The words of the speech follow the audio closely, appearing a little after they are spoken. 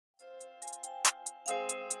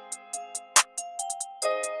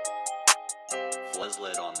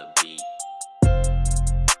Flizzlet on the beat.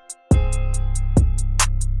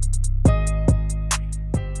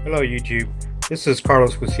 Hello YouTube, this is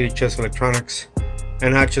Carlos with CHS Electronics,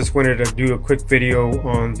 and I just wanted to do a quick video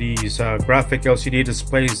on these graphic LCD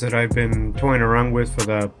displays that I've been toying around with for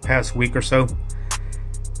the past week or so.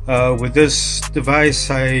 With this device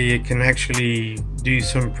I can actually do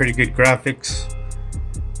some pretty good graphics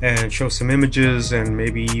and show some images and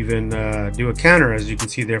maybe even do a counter, as you can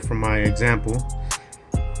see there from my example.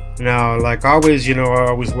 Now, like always, you know, I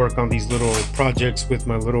always work on these little projects with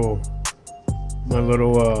my little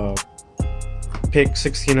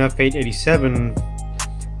PIC16F887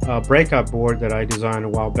 breakout board that I designed a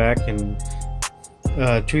while back, and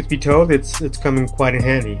truth be told, it's coming quite in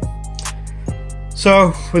handy.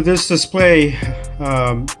 So with this display,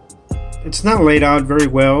 it's not laid out very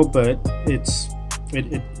well, but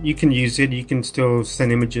you can use it. You can still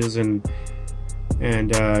send images and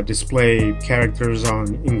display characters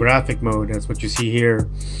in graphic mode. That's what you see here.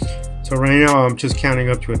 So right now I'm just counting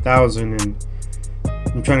up to 1,000, and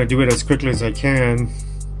I'm trying to do it as quickly as I can.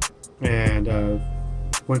 And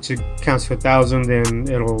once it counts to 1,000, then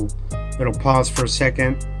it'll pause for a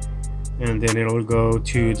second, and then it'll go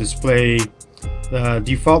to display the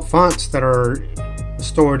default fonts that are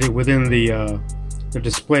stored within the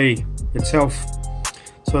display itself.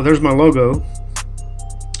 So there's my logo,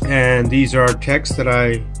 and these are text that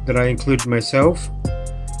I included myself,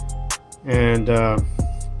 and it's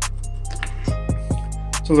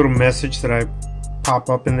a little message that I pop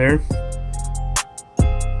up in there,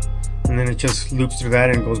 and then it just loops through that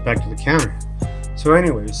and goes back to the counter. So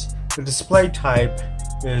anyways, the display type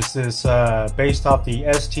is this based off the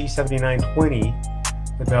ST7920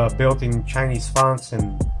 with the built-in Chinese fonts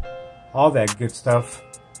and all that good stuff,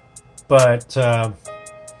 but I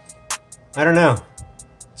don't know,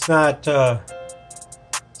 it's not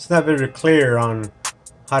very clear on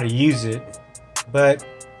how to use it. But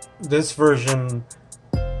this version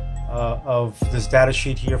of this data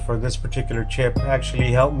sheet here for this particular chip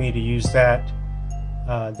actually helped me to use that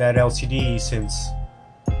LCD, since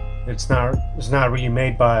it's not really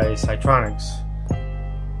made by Cytronics.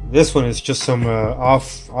 This one is just some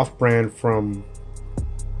off-brand from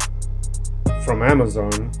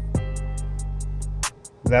Amazon.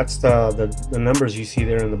 That's the numbers you see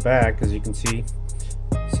there in the back, as you can see.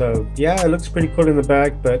 So yeah, it looks pretty cool in the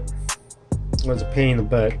back, but it was a pain in the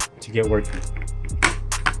butt to get working.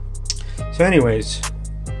 So anyways,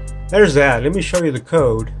 there's that. Let me show you the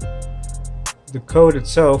code. The code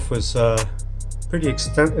itself was pretty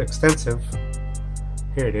extensive.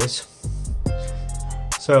 Here it is.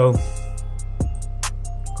 So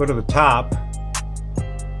go to the top,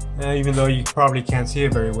 even though you probably can't see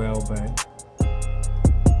it very well, but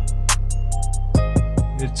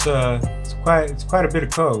it's quite a bit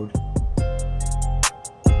of code.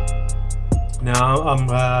 Now,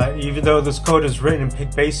 even though this code is written in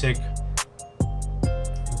PIC Basic,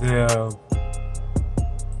 the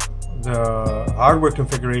hardware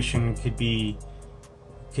configuration could be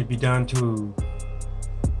done to.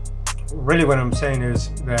 Really, what I'm saying is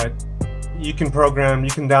that you can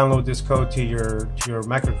download this code to your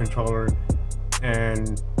microcontroller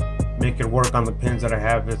and make it work on the pins that I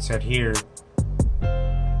have it set here.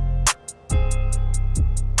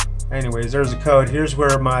 Anyways, there's the code. Here's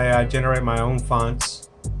where I generate my own fonts,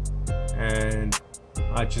 and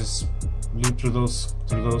I just loop through those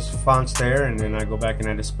fonts there, and then I go back and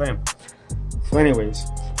I display them. So anyways,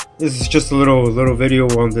 this is just a little video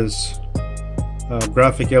on this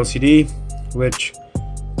graphic LCD, which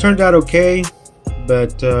turned out okay,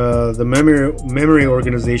 but the memory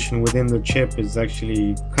organization within the chip is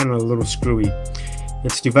actually kind of a little screwy.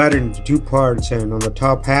 It's divided into two parts, and on the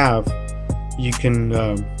top half you can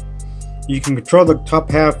control the top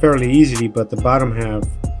half fairly easily, but the bottom half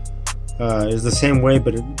is the same way,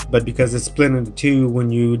 but because it's split into two,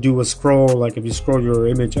 when you do a scroll, like if you scroll your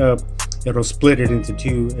image up, it'll split it into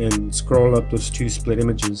two and scroll up those two split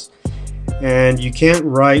images. And you can't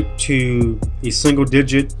write to a single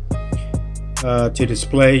digit to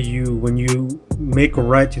display. When you make a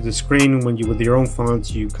write to the screen with your own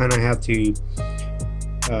fonts, you kind of have to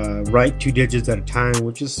write 2 digits at a time,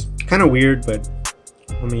 which is kind of weird, but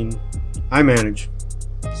I mean, I manage.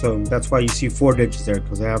 So that's why you see 4 digits there,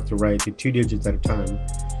 because I have to write to 2 digits at a time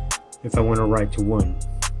if I want to write to 1.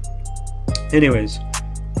 Anyways,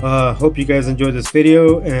 hope you guys enjoyed this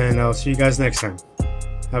video, and I'll see you guys next time.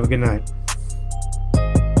 Have a good night.